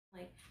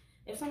Like,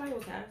 if somebody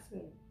was to ask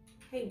me,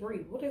 hey,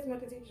 Bree, what is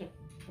meditation?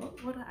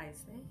 What would I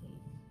say?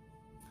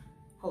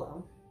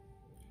 Hello.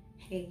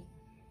 Hey.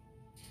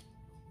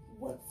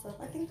 What's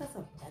up? I think that's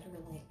a better,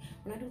 like,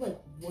 when I do,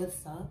 like,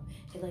 what's up,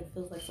 it, like,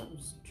 feels like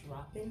something's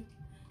dropping.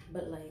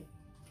 But, like,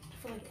 I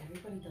feel like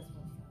everybody does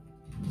what's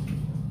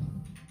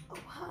up. Oh,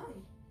 hi.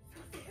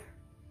 You're there.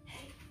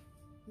 Hey.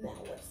 Now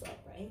what's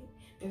up, right?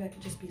 Maybe I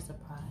could just be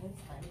surprised,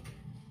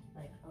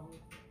 like, oh,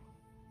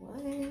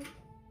 what?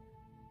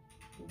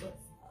 What's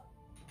up?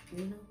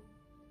 You know?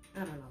 I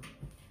don't know.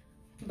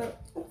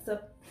 But what's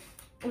up?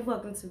 And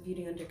welcome to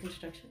Beauty Under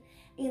Construction.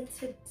 And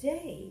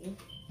today,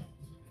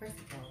 first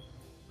of all,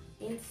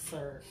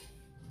 insert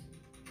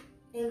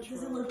intro.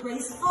 Does it look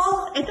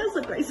graceful? It does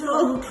look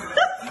graceful.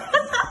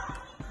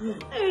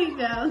 There you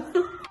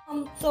go.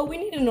 So we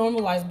need to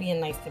normalize being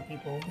nice to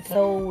people.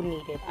 So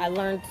needed. I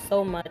learned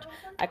so much.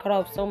 I cut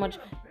off so much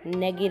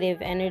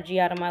negative energy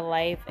out of my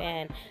life,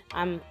 and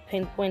I'm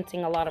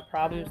pinpointing a lot of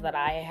problems that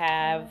I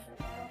have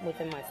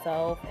within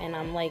myself, and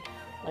I'm like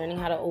learning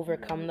how to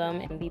overcome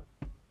them and be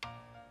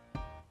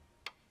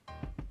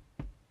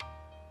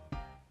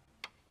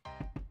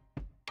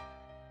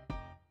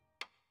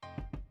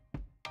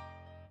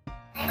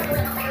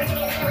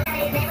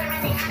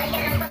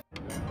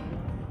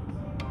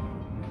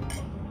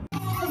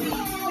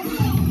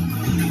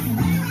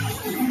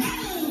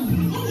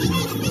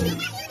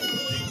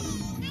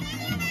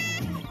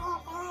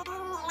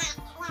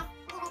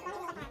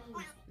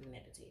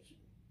meditation.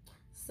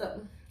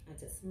 So I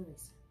did some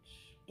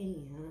research,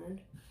 and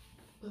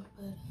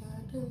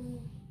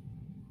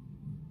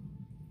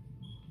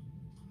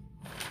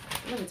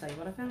let me tell you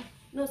what I found.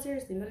 No,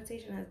 seriously,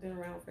 meditation has been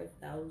around for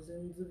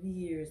thousands of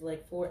years,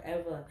 like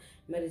forever.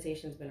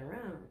 Meditation's been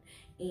around,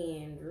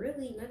 and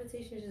really,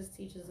 meditation just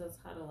teaches us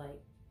how to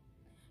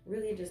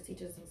it just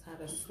teaches us how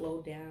to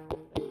slow down.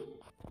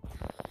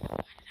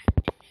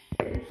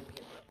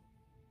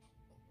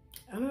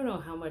 I don't know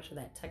how much of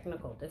that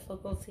technical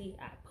difficulty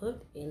I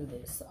put in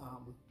this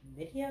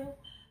video,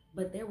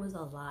 but there was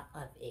a lot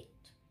of it,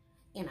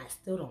 and I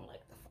still don't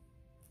like the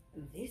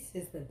phone. This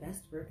is the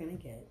best we're gonna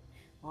get,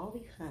 all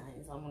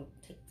because I'm gonna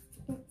take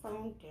the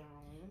phone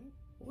down.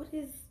 What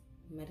is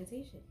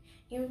meditation?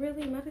 And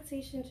really,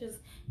 meditation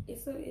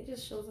it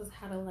just shows us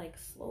how to like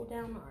slow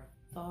down our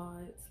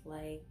thoughts,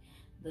 like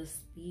the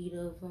speed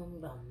of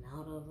them, the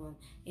amount of them.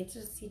 It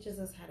just teaches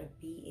us how to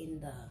be in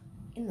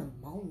the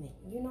moment,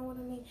 you know what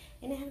I mean?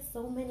 And it has there's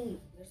so many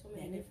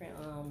different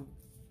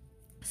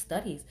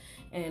studies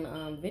and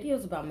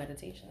videos about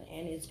meditation,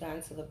 and it's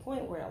gotten to the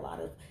point where a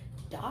lot of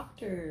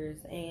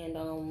doctors and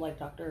like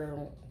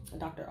Dr.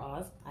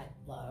 Oz, I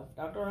love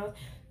Dr. Oz,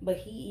 but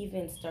he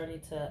even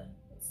started to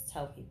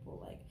tell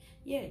people like,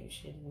 yeah, you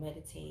should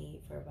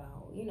meditate for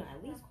about,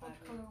 at least 5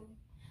 minutes.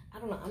 I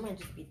don't know, I might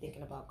just be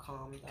thinking about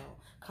Calm though.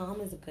 Calm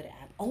is a good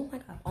app. Oh my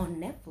god, on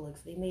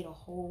Netflix they made a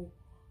whole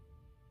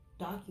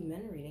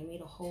documentary, they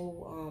made a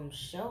whole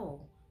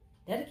show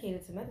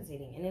dedicated to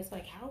meditating, and it's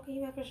like, how can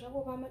you have a show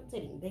about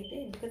meditating? They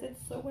did, because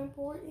it's so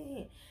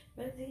important.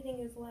 Meditating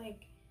is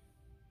like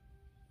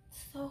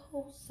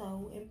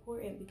so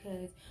important,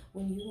 because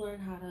when you learn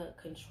how to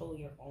control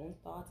your own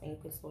thoughts and you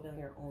can slow down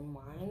your own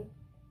mind,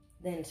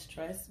 then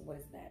stress, what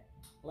is that?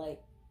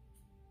 Like,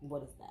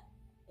 what is that?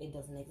 It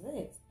doesn't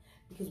exist,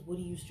 because what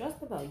are you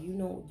stressed about?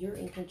 You're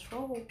in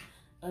control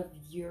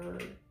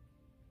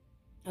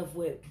of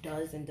what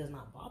does and does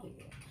not bother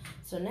you.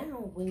 So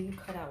now when you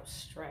cut out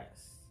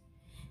stress,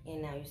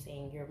 and now you're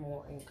saying you're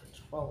more in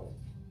control,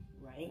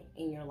 right,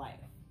 in your life,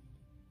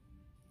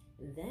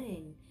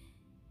 then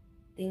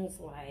things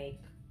like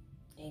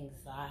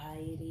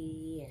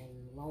anxiety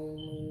and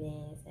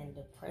loneliness and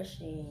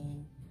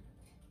depression,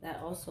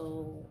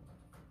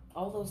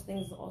 all those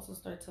things also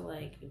start to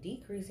like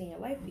decrease in your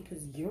life,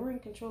 because you're in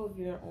control of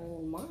your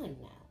own mind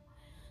now.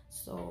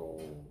 So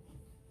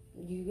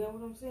you get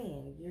what I'm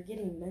saying?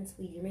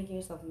 You're making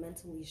yourself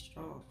mentally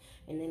strong,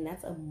 and then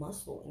that's a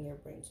muscle in your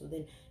brain. So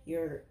then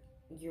you're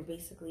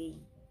basically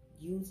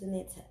using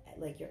it to,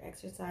 like, you're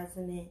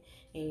exercising it,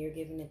 and you're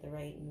giving it the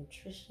right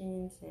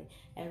nutrition and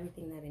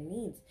everything that it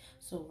needs.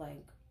 So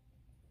like,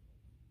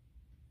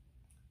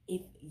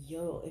 if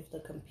your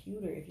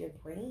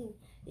brain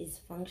is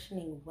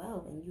functioning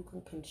well and you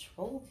can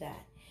control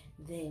that,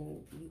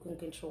 then you can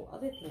control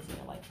other things in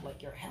your life,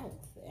 like your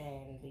health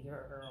and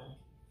your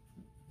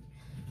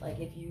like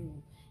if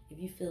you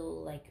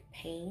feel like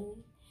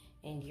pain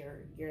and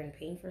you're in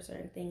pain for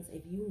certain things,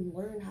 if you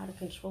learn how to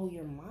control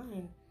your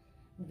mind,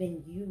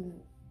 then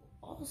you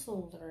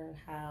also learn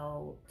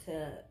how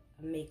to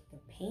make the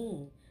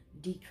pain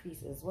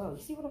decrease as well.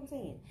 You see what I'm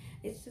saying?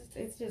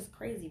 It's just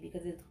crazy,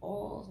 because it's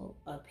all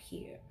up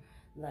here.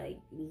 Like,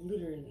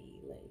 literally,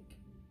 like,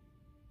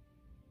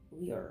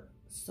 we are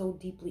so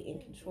deeply in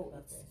control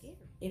of this.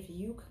 If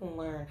you can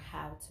learn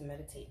how to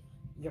meditate,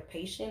 your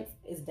patience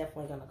is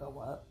definitely gonna go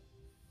up.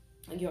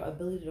 Your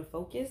ability to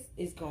focus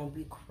is gonna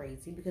be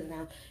crazy, because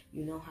now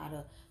you know how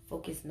to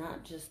focus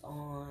not just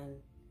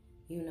on,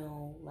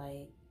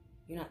 like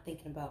You're not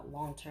thinking about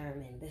long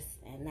term and this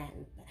and that.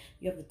 And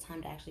you have the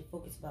time to actually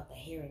focus about the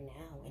here and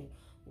now and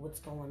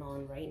what's going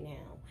on right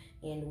now.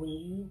 And when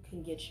you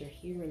can get your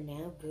here and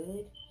now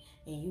good,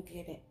 and you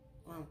get it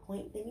on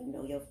point, then you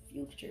know your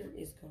future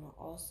is gonna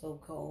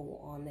also go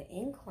on the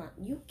incline.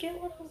 You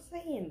get what I'm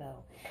saying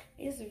though?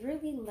 It's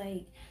really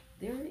like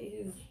there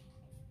is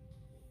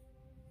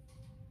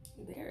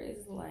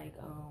like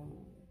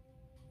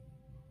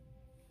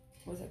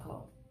what's it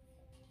called?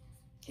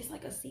 It's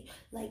like a see,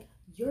 like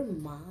your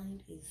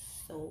mind is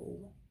so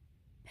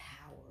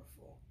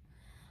powerful.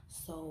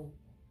 So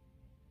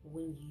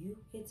when you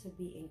get to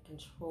be in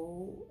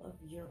control of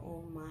your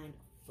own mind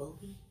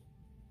fully,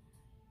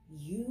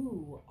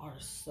 you are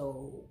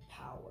so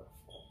powerful.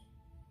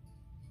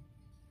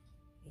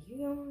 You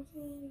know what I'm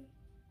saying?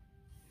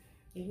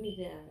 You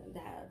need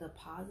the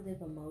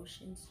positive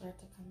emotions start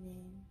to come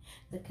in.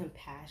 The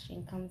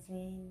compassion comes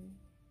in.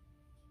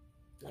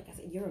 Like I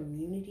said, your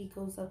immunity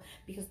goes up.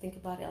 Because think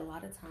about it, a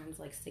lot of times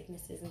like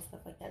sicknesses and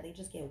stuff like that, they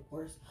just get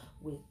worse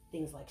with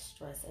things like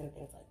stress and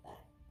things like that.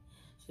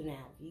 So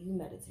now, you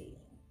meditating,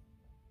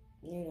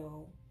 you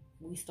know,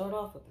 we start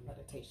off with the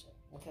meditation,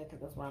 okay? Because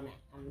that's where I'm at.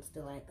 I'm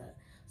still at the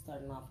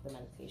starting off with the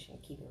meditation,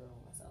 keeping it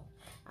on myself.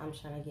 I'm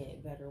trying to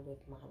get better with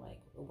my,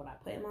 like, what I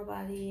put in my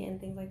body and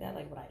things like that,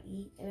 like what I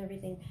eat and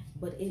everything.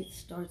 But it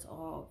starts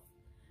off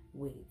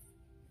with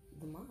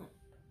the mind.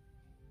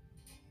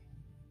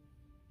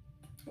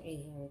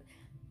 And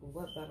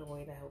what better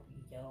way to help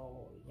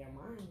your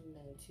mind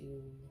than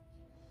to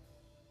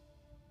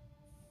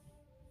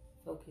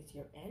focus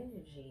your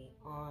energy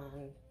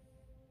on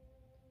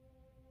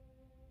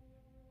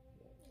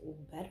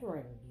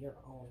bettering your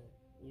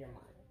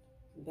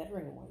mind,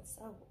 bettering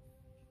oneself.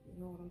 You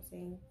know what I'm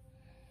saying?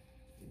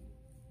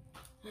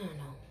 I don't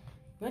know.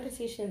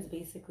 Meditation is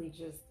basically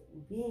just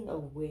being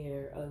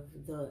aware of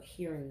the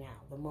here and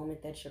now, the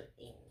moment that you're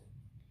in.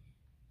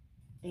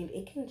 And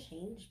it can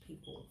change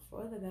people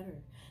for the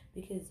better.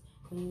 Because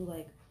when you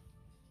like,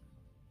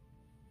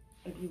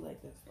 if you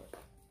like this, look.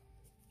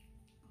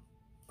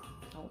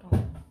 Hold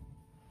on.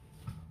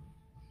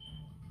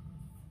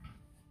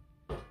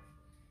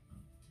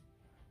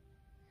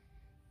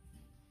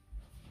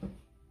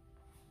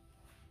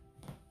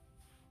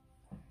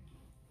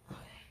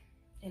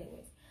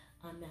 Anyways,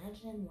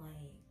 imagine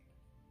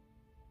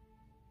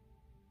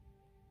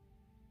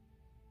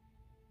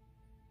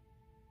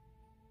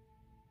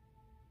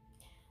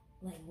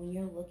like when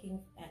you're looking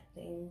at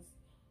things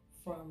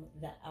from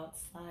the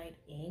outside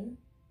in,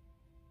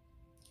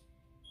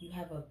 you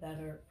have a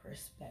better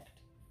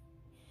perspective.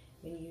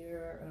 When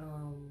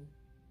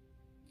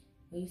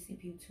you see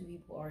two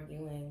people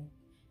arguing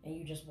and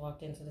you just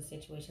walked into the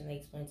situation, they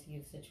explained to you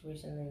the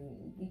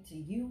situation, and to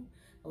you,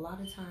 a lot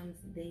of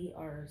times they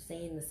are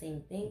saying the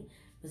same thing,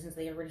 but since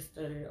they already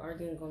started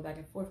arguing, going back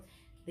and forth,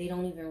 they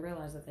don't even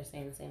realize that they're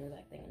saying the same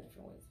exact thing in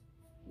different ways.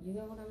 You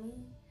know what I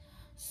mean?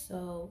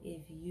 So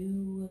if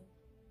you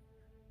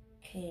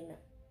can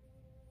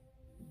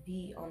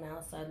be on the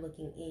outside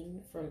looking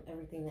in from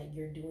everything that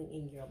you're doing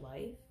in your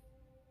life,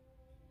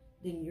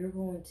 then you're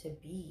going to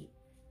be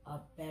a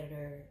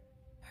better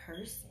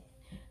person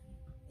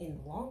in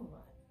the long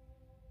run,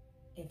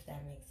 if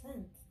that makes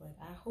sense. Like,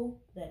 I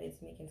hope that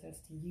it's making sense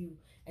to you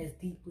as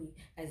deeply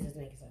as it's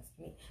making sense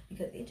to me,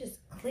 because it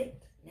just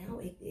clicked. Now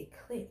it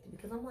clicked,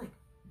 because I'm like,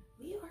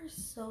 we are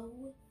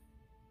so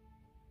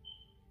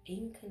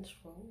in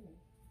control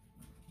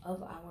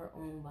of our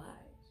own lives.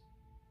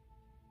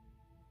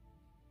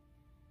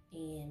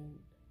 And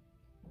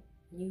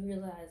you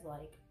realize,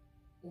 like,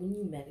 when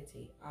you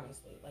meditate,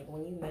 honestly, like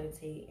when you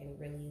meditate and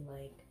really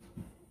like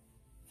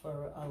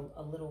for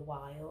a little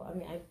while, I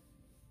mean,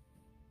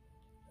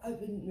 I've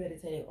been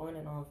meditating on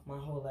and off my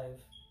whole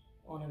life,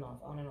 on and off.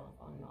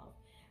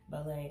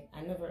 But like,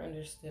 I never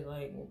understood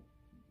like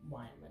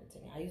why I'm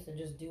meditating. I used to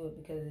just do it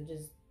because it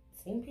just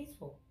seemed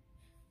peaceful.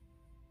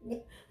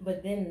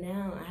 But then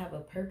now I have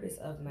a purpose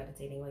of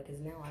meditating, like, cause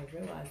now I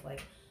realize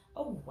like,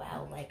 oh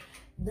wow, like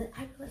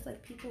I realize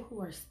like people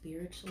who are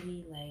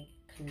spiritually like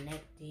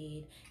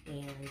connected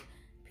and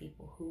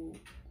people who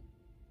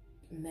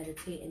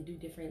meditate and do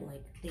different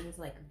like things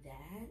like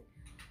that,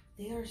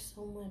 they are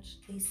so much,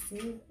 they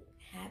seem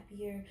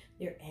happier.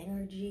 Their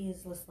energy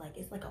is just like,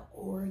 it's like an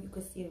aura you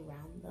could see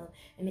around them.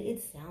 And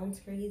it sounds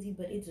crazy,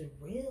 but it's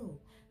real.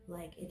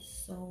 Like, it's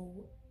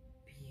so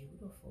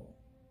beautiful.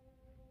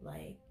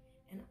 Like,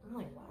 and I'm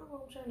like,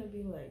 wow, I'm trying to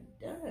be like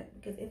done.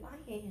 Because if I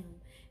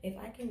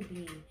can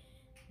be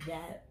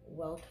that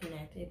well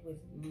connected with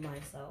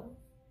myself,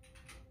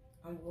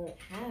 I won't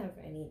have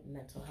any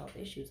mental health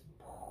issues.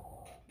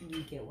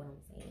 You get what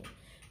I'm saying?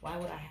 Why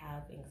would I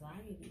have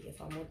anxiety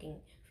if I'm looking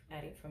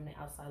at it from the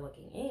outside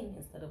looking in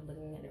instead of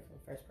looking at it from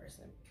first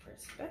person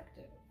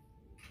perspective?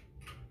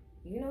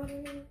 You know what I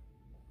mean?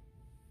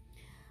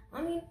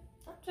 I mean,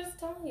 I'm just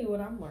telling you what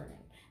I'm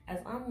learning. As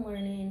I'm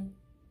learning,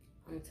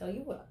 I'm telling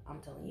you what I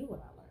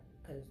learned,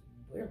 because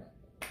we're learning,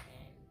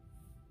 and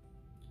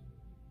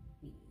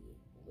we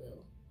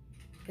will,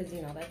 because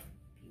you know that's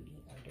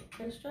beauty under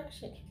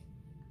construction.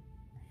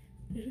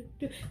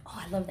 Oh,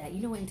 I love that.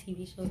 You know, in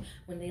TV shows,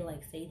 when they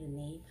like say the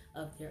name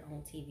of their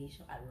own TV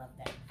show, I love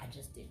that. I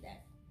just did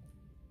that.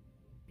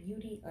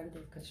 Beauty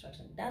Under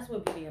Construction. That's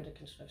what Beauty Under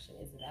Construction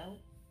is about.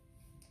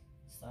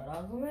 Start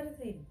off with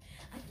meditating.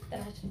 I think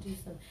that I should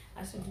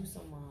do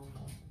some,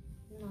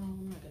 no,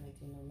 I'm not gonna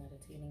do no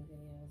meditating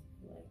videos.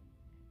 Like,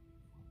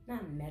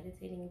 not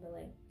meditating, but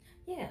like,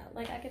 yeah,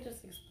 like I could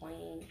just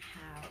explain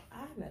how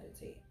I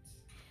meditate.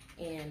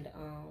 And,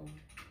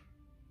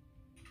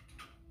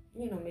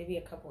 you know, maybe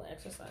a couple of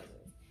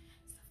exercises,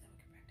 stuff that we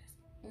can practice.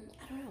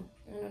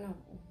 I don't know.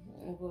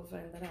 We'll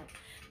find that out.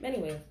 But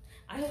anyways,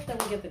 I hope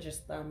that we get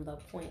the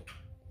point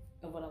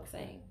of what I'm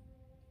saying.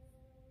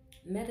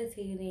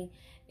 Meditating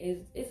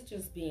is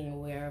just being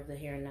aware of the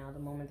here and now, the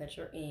moment that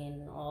you're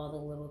in, all the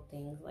little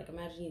things. Like,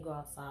 imagine you go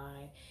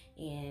outside,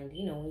 and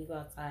you know, when you go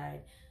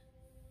outside,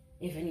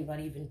 if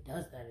anybody even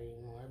does that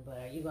anymore,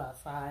 but you go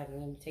outside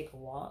and you take a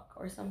walk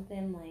or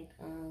something, like,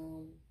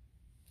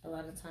 a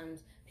lot of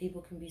times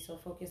people can be so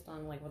focused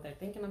on like what they're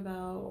thinking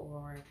about,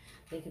 or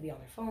they could be on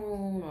their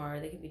phone, or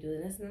they could be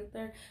doing this and that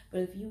there.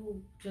 But if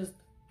you just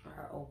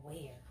are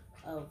aware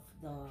of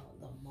the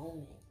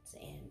moment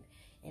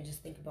and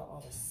just think about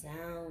all the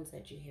sounds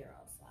that you hear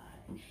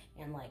outside,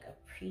 and like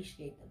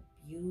appreciate the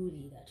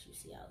beauty that you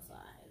see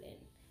outside, and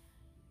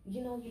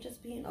you know, you're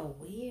just being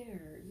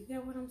aware. You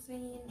get what I'm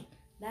saying?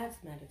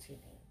 That's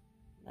meditating.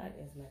 That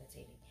is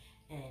meditating.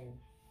 And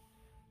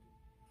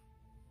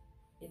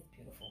it's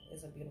beautiful.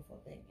 It's a beautiful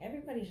thing.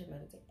 Everybody should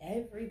meditate.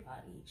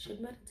 Everybody should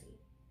meditate.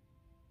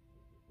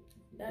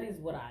 That is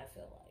what I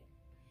feel like.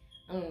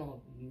 I don't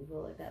know if you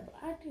feel like that, but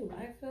I do.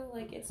 I feel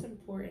like it's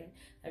important.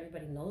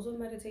 Everybody knows what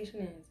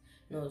meditation is,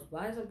 knows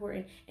why it's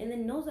important, and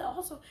then knows that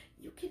also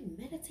you can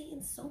meditate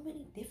in so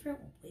many different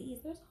ways.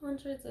 There's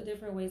hundreds of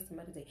different ways to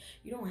meditate.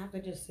 You don't have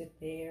to just sit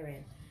there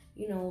and,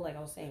 you know, like I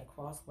was saying,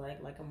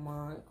 cross-legged like a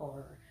monk,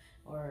 or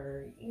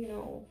you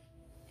know,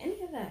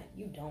 any of that.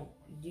 You don't.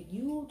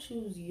 You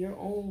choose your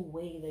own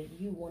way that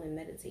you want to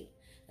meditate,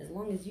 as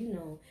long as you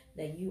know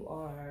that you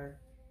are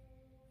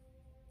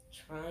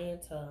trying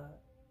to,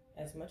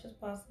 as much as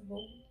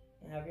possible,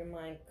 have your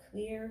mind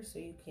clear so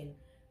you can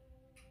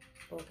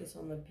focus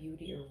on the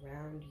beauty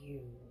around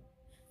you.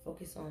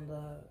 Focus on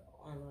the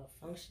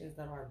functions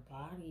that our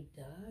body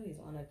does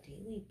on a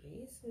daily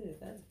basis.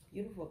 That's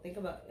beautiful. Think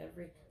about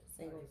every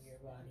single of your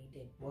body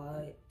did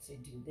what to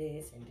do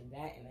this and do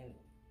that, and then,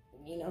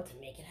 you know, to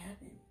make it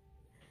happen.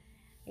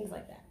 Things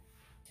like that.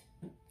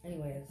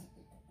 Anyways,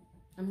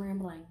 I'm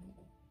rambling,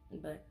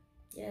 but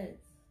yes,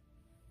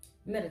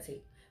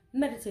 meditate.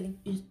 Meditating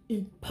is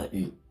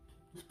important.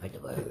 Spread the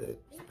word.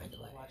 Spread the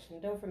word.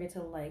 Watching. Don't forget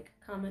to like,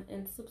 comment,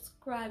 and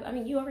subscribe. I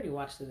mean, you already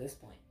watched to this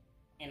point,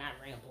 and I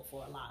ramble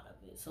for a lot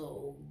of it.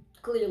 So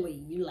clearly,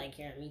 you like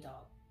hearing me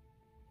talk.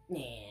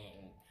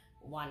 And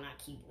why not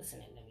keep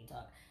listening to me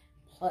talk?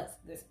 Plus,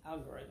 this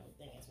algorithm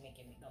thing is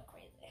making me go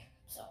crazy.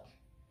 So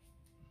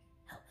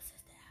help us,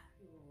 sister.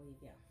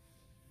 Yeah.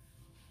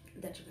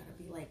 That you gotta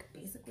be like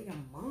basically a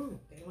monk.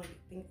 They like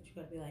think that you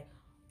gotta be like,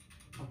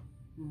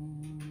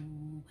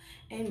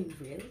 and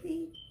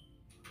really,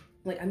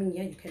 like, I mean,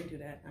 yeah, you can do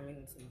that. I mean,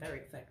 it's very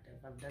effective.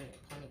 I've done it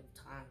plenty of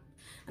times.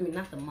 I mean,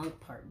 not the monk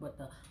part, but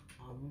the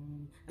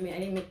I mean, I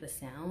didn't make the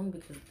sound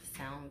because the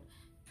sound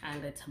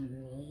kind of, to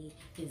me,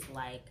 is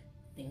like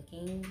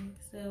thinking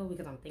still,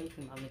 because I'm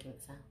thinking about making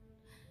the sound.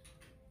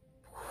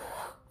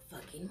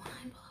 Fucking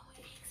mind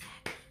blowing.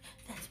 Exactly.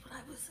 That's what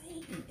I was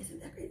saying. Isn't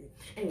that crazy?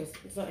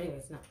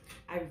 Anyways, no.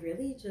 I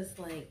really just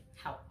like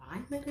how I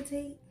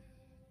meditate.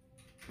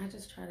 I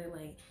just try to,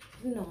 like,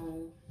 you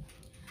know,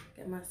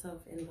 get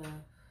myself in the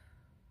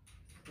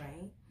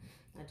right.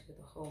 I do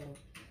the whole,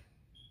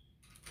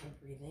 I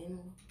breathe in a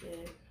little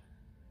bit,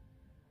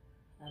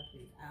 I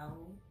breathe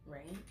out,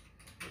 right?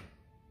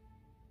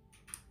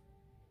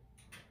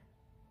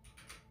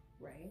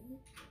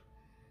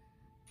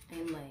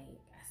 And like,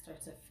 I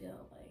start to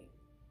feel like,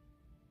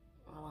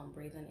 while I'm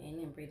breathing in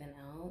and breathing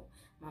out,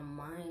 my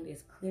mind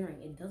is clearing.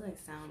 It doesn't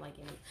sound like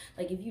it.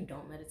 Like, if you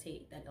don't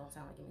meditate, that don't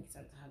sound like it makes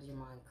sense. How does your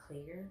mind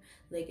clear?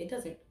 Like, it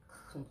doesn't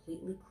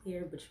completely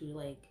clear, but you,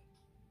 like,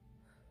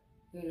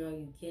 you know,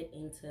 you get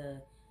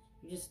into,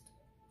 you just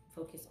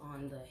focus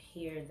on the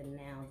here, the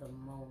now, the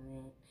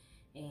moment.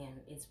 And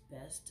it's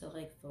best to,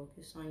 like,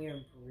 focus on your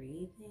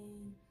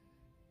breathing.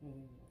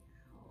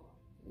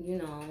 You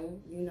know,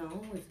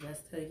 it's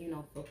best to, you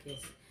know,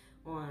 focus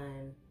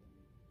on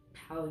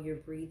how you're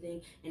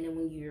breathing, and then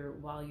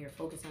while you're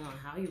focusing on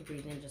how you're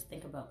breathing, just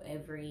think about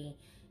every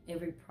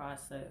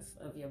process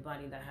of your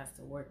body that has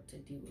to work to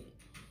do it,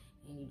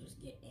 and you just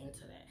get into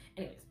that.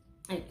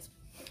 Anyways,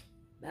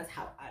 that's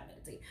how I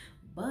meditate.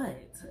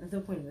 But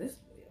the point of this